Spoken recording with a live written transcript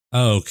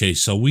Okay,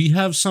 so we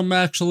have some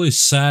actually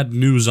sad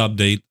news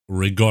update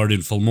regarding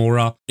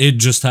Filmora. It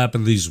just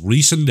happened these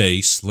recent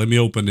days. Let me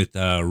open it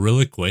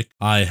really quick.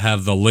 I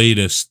have the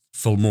latest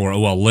Filmora,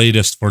 well,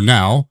 latest for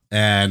now.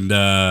 And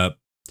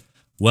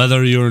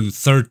whether you're in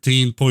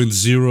 13.0,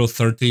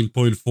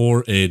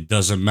 13.4, it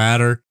doesn't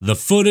matter. The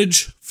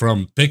footage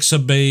from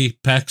Pixabay,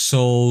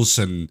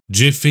 Pexels, and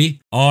Gify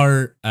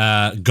are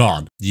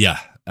gone. Yeah,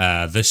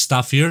 this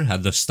stuff here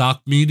had the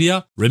stock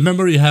media.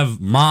 Remember, you have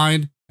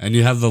mine, and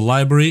you have the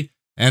library,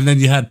 and then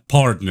you had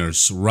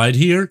partners right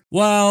here.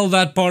 Well,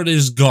 that part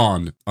is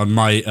gone on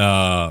my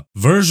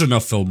version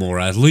of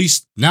Filmora, at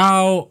least.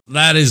 Now,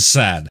 that is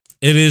sad.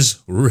 It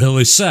is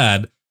really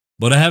sad,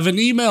 but I have an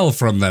email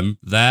from them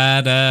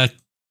that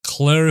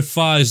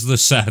clarifies the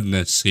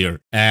sadness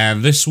here.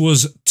 And this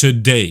was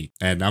today.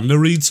 And I'm gonna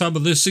read some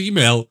of this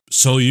email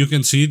so you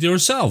can see it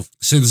yourself.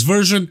 Since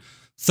version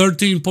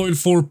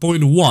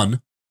 13.4.1,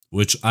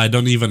 which I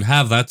don't even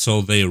have that,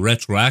 so they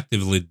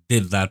retroactively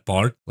did that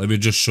part. Let me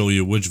just show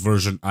you which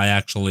version I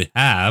actually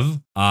have.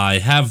 I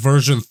have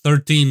version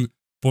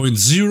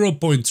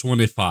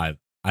 13.0.25.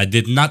 I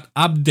did not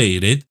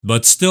update it,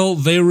 but still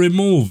they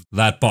removed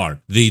that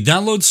part. The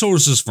download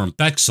sources from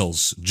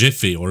Pexels,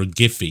 Gify or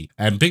Gify,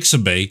 and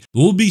Pixabay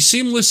will be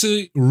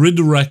seamlessly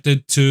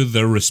redirected to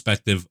their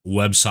respective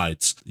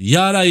websites.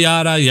 Yada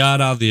yada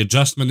yada. The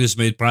adjustment is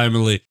made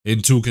primarily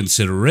in two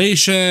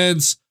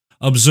considerations.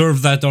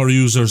 Observe that our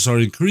users are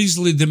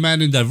increasingly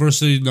demanding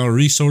diversity in our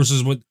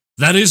resources.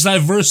 That is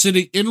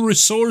diversity in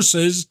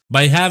resources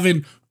by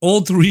having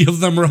all three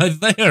of them right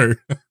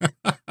there.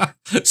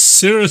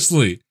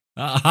 Seriously,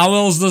 how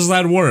else does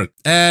that work?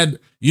 And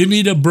you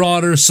need a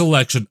broader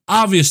selection.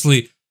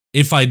 Obviously,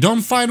 if I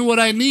don't find what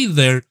I need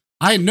there,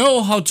 I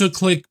know how to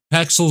click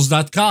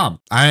Pexels.com.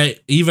 I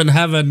even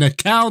have an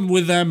account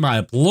with them. I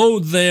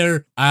upload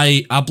there.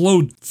 I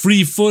upload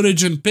free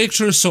footage and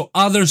pictures so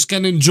others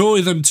can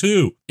enjoy them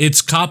too.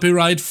 It's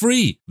copyright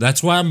free.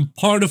 That's why I'm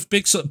part of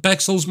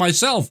Pexels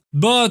myself.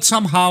 But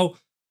somehow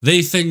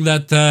they think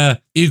that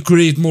it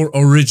creates more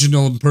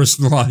original and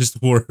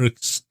personalized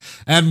works.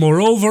 And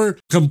moreover,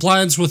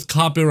 compliance with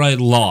copyright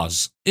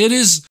laws. It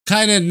is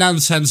kind of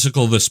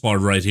nonsensical, this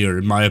part right here,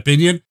 in my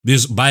opinion,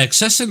 because by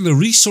accessing the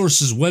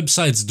resources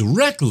websites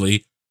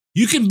directly,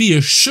 you can be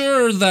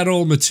assured that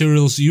all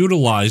materials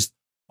utilized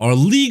are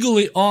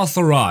legally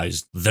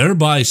authorized,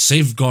 thereby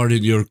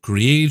safeguarding your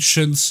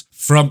creations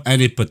from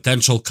any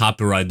potential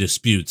copyright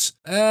disputes.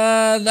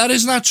 That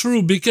is not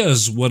true,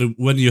 because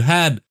when you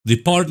had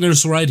the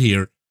partners right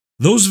here,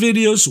 those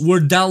videos were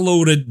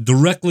downloaded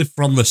directly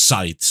from the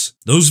sites.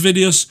 Those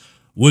videos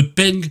would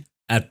ping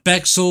at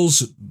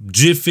Pexels,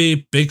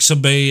 Gify,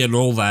 Pixabay, and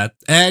all that,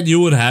 and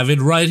you would have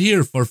it right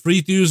here for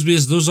free to use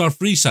because those are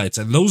free sites,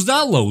 and those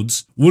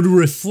downloads would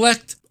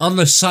reflect on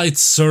the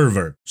site's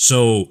server.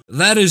 So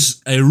that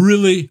is a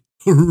really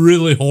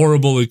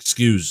horrible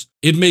excuse.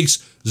 It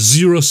makes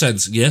zero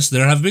sense. Yes,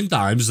 there have been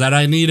times that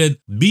I needed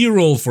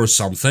B-roll for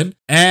something,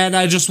 and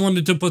I just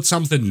wanted to put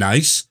something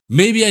nice.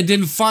 Maybe I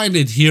didn't find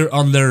it here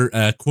on their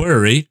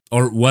query,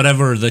 or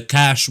whatever the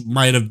cache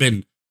might have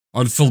been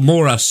on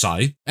Filmora's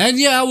site, and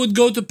yeah, I would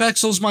go to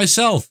Pexels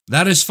myself.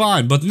 That is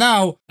fine. But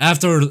now,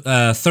 after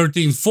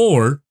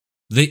 13.4,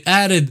 they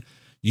added,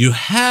 you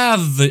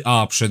have the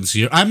options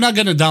here. I'm not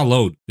gonna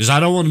download, because I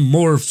don't want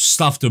more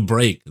stuff to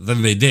break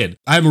than they did.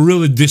 I'm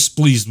really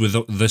displeased with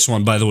this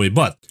one, by the way,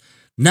 but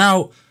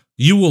now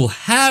you will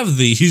have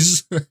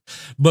these,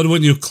 but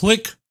when you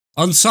click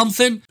on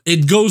something,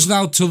 it goes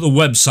now to the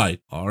website.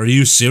 Are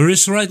you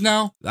serious right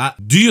now?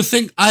 Do you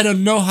think I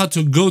don't know how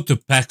to go to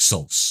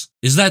Pexels?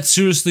 Is that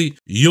seriously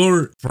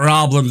your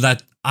problem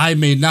that I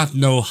may not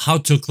know how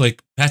to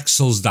click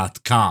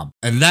Pexels.com?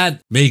 And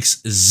that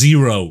makes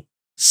zero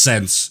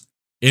sense,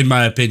 in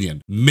my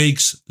opinion.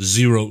 Makes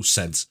zero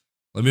sense.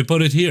 Let me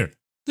put it here.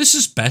 This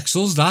is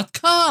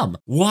Pexels.com.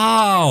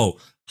 Wow.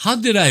 How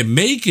did I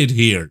make it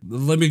here?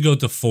 Let me go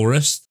to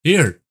Forest.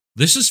 Here.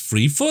 This is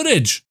free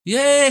footage.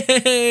 Yay!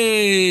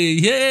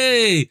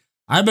 Yay!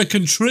 I'm a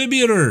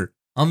contributor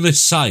on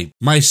this site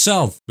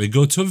myself. We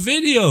go to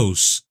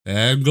videos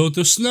and go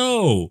to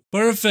snow.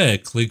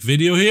 Perfect. Click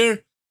video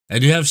here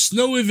and you have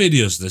snowy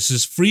videos. This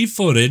is free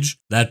footage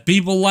that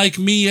people like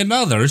me and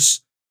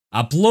others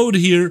upload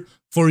here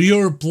for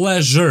your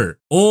pleasure.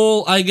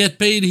 All I get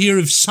paid here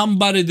if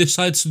somebody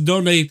decides to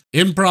donate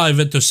in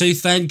private to say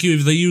thank you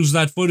if they use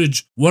that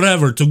footage,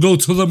 whatever, to go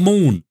to the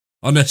moon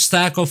on a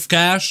stack of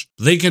cash,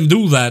 they can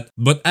do that.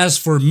 But as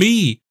for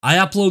me, I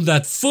upload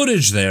that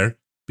footage there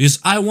because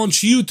I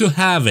want you to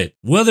have it.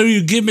 Whether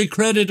you give me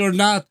credit or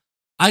not,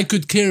 I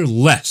could care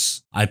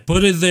less. I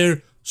put it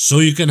there so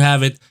you can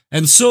have it,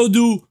 and so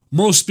do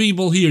most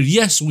people here.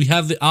 Yes, we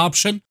have the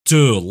option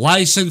to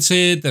license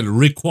it and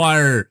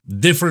require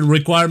different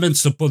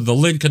requirements to put the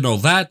link and all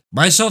that.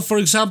 Myself, for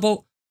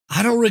example,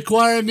 I don't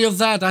require any of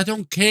that. I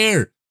don't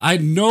care. I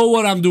know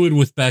what I'm doing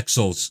with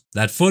Pexels.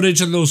 That footage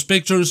and those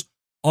pictures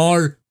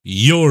are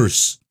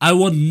yours. I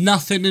want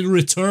nothing in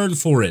return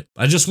for it.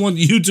 I just want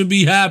you to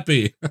be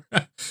happy.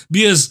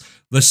 Because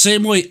The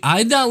same way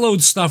I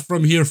download stuff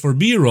from here for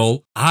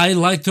B-roll, I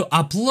like to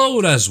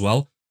upload as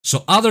well,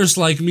 so others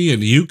like me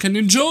and you can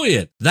enjoy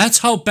it. That's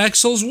how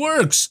Pexels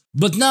works.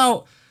 But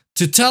now,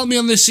 to tell me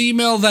on this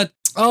email that,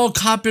 oh,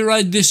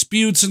 copyright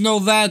disputes and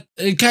all that,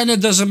 it kind of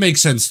doesn't make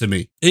sense to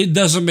me. It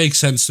doesn't make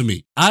sense to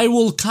me. I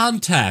will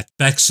contact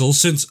Pexels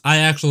since I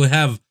actually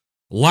have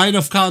line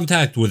of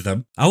contact with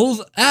them. I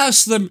will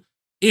ask them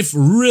if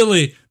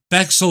really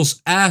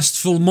Pexels asked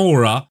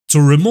Filmora to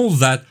remove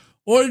that,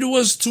 or it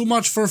was too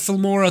much for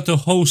Filmora to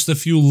host a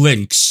few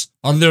links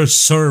on their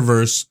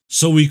servers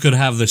so we could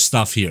have this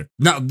stuff here.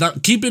 Now,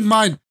 keep in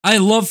mind, I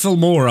love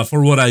Filmora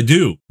for what I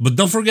do, but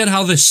don't forget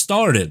how this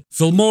started.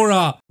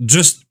 Filmora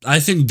I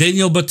think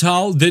Daniel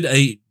Batal did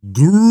a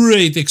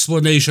great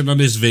explanation on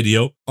his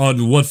video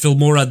on what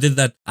Filmora did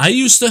that I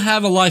used to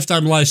have a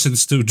lifetime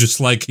license to, just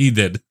like he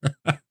did.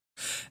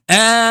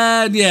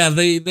 And yeah,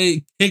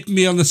 they kicked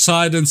me on the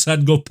side and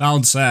said go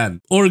pound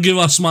sand or give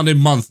us money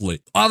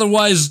monthly.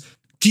 Otherwise,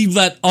 keep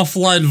that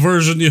offline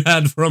version you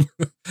had from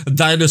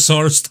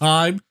dinosaurs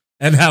time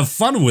and have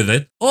fun with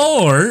it,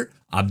 or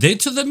update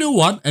to the new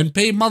one and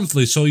pay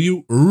monthly so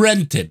you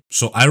rent it.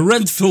 So I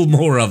rent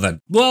Filmora then.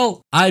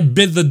 Well, I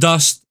bit the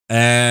dust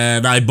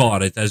and I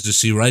bought it, as you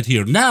see right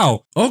here.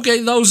 Now,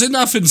 okay, that was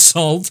enough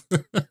insult.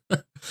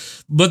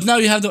 But now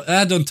you have to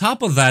add on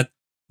top of that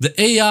the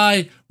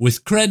AI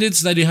with credits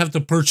that you have to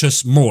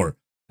purchase more.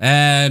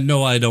 And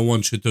no, I don't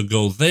want you to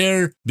go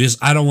there because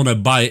I don't want to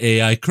buy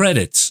AI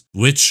credits,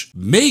 which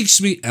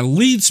makes me and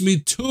leads me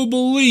to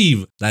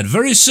believe that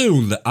very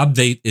soon the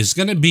update is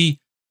going to be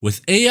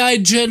with AI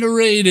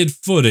generated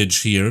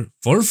footage here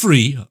for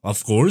free,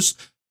 of course,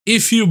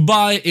 if you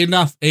buy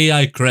enough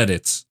AI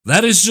credits.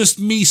 That is just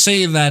me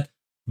saying that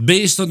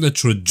based on the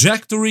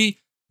trajectory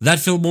that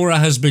Filmora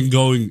has been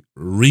going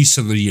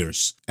recent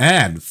years.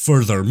 And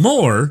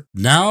furthermore,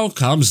 now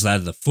comes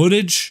that the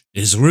footage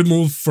is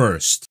removed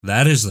first.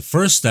 That is the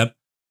first step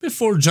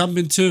before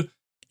jumping to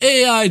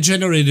AI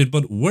generated.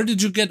 But where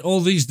did you get all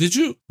these?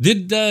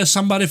 Did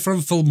somebody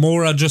from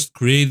Filmora just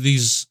create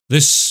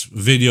this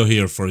video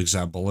here, for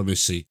example? Let me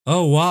see.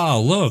 Oh wow,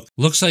 look,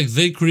 looks like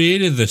they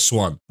created this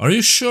one. Are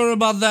you sure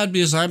about that?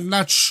 Because I'm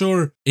not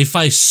sure if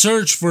I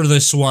search for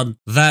this one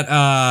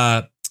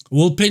that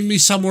will ping me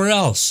somewhere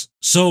else.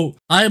 So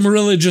I'm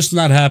really just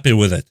not happy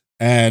with it.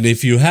 And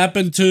if you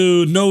happen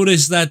to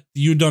notice that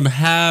you don't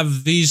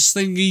have these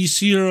thingies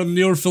here on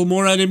your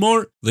Filmora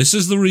anymore, this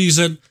is the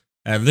reason.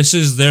 And this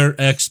is their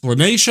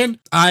explanation.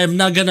 I am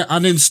not gonna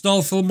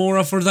uninstall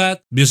Filmora for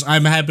that because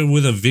I'm happy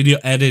with the video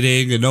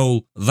editing and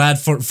all that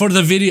for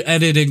the video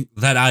editing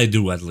that I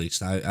do, at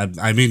least.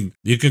 I mean,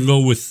 you can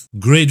go with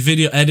great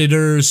video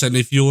editors, and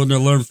if you want to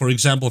learn, for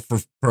example, for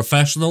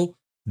professional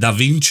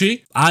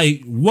DaVinci,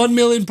 I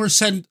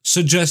 1,000,000%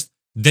 suggest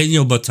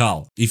Daniel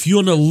Batal. If you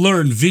want to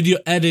learn video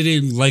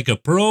editing like a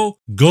pro,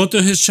 go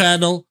to his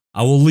channel.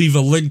 I will leave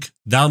a link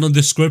down in the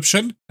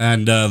description.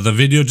 And the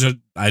video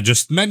I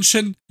just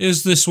mentioned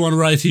is this one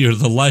right here,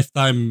 the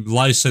lifetime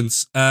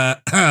license.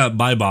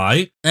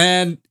 Bye-bye.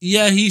 And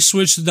yeah, he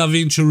switched to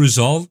DaVinci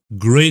Resolve.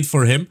 Great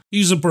for him.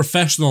 He's a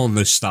professional in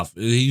this stuff.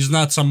 He's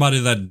not somebody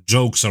that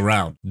jokes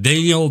around.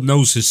 Daniel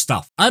knows his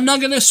stuff. I'm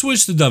not gonna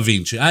switch to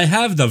DaVinci. I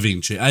have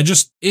DaVinci.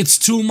 It's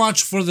too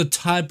much for the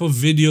type of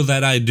video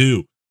that I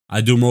do. I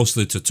do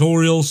mostly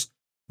tutorials,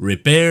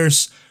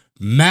 repairs.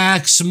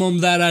 Maximum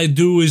that I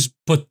do is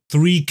put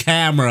 3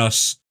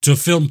 cameras to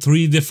film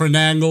 3 different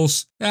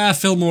angles. Yeah,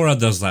 Filmora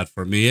does that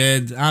for me,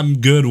 and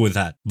I'm good with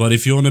that. But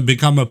if you want to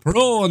become a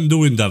pro on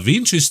doing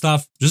DaVinci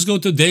stuff, just go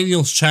to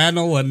Daniel's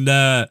channel and,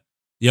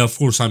 yeah, of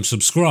course, I'm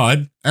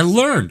subscribed, and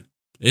learn.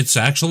 It's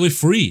actually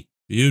free.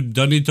 You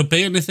don't need to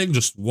pay anything,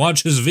 just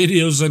watch his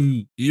videos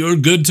and you're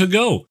good to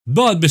go.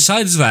 But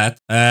besides that,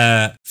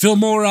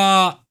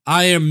 Filmora,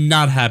 I am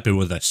not happy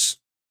with this.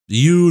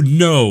 You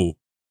know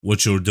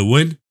what you're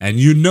doing, and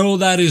you know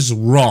that is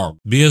wrong,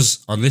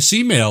 because on this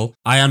email,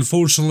 I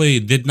unfortunately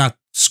did not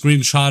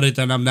screenshot it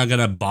and I'm not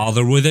gonna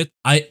bother with it.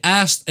 I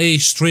asked a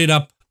straight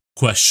up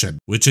question,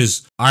 which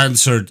is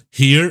answered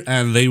here,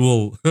 and they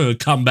will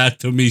come back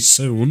to me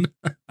soon.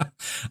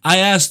 I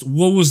asked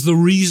what was the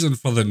reason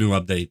for the new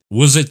update.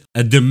 Was it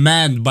a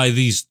demand by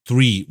these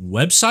 3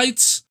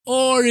 websites,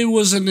 or it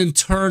was an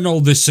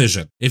internal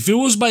decision? If it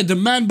was by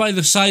demand by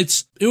the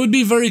sites, it would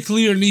be very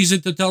clear and easy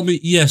to tell me,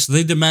 yes,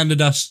 they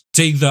demanded us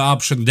take the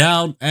option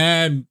down,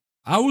 and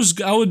I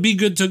would be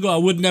good to go. I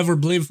would never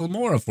blame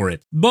Filmora for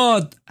it.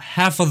 But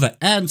half of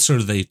the answer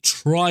they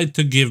tried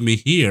to give me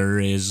here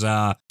is,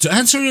 to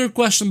answer your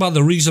question about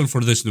the reason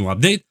for this new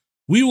update,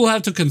 we will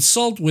have to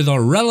consult with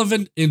our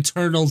relevant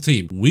internal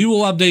team. We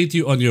will update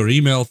you on your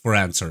email for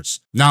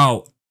answers.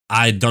 Now,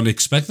 I don't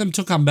expect them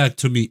to come back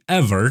to me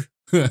ever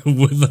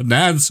with an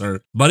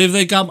answer, but if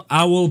they come,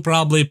 I will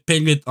probably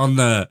ping it on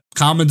the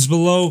comments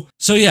below.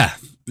 So yeah,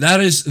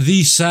 that is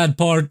the sad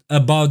part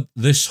about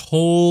this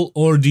whole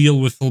ordeal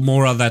with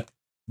Filmora, that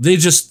they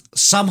just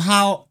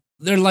somehow,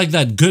 they're like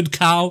that good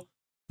cow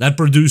that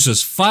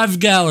produces 5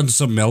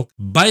 gallons of milk.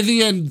 By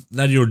the end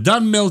that you're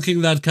done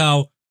milking that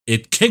cow,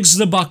 it kicks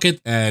the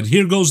bucket, and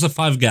here goes the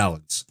 5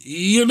 gallons.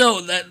 You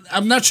know, that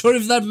I'm not sure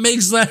if that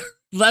makes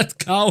that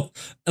cow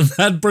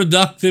that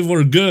productive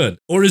or good.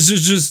 Or is it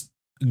just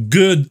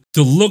good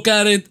to look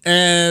at it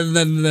and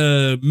then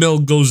the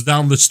milk goes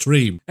down the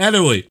stream?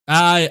 Anyway,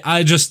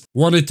 I just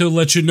wanted to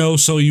let you know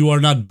so you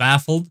are not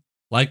baffled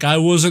like I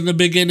was in the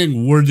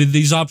beginning. Where did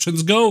these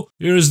options go?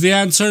 Here's the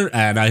answer,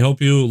 and I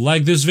hope you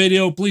like this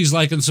video. Please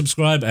like and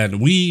subscribe,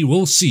 and we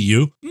will see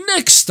you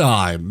next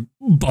time.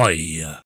 Bye.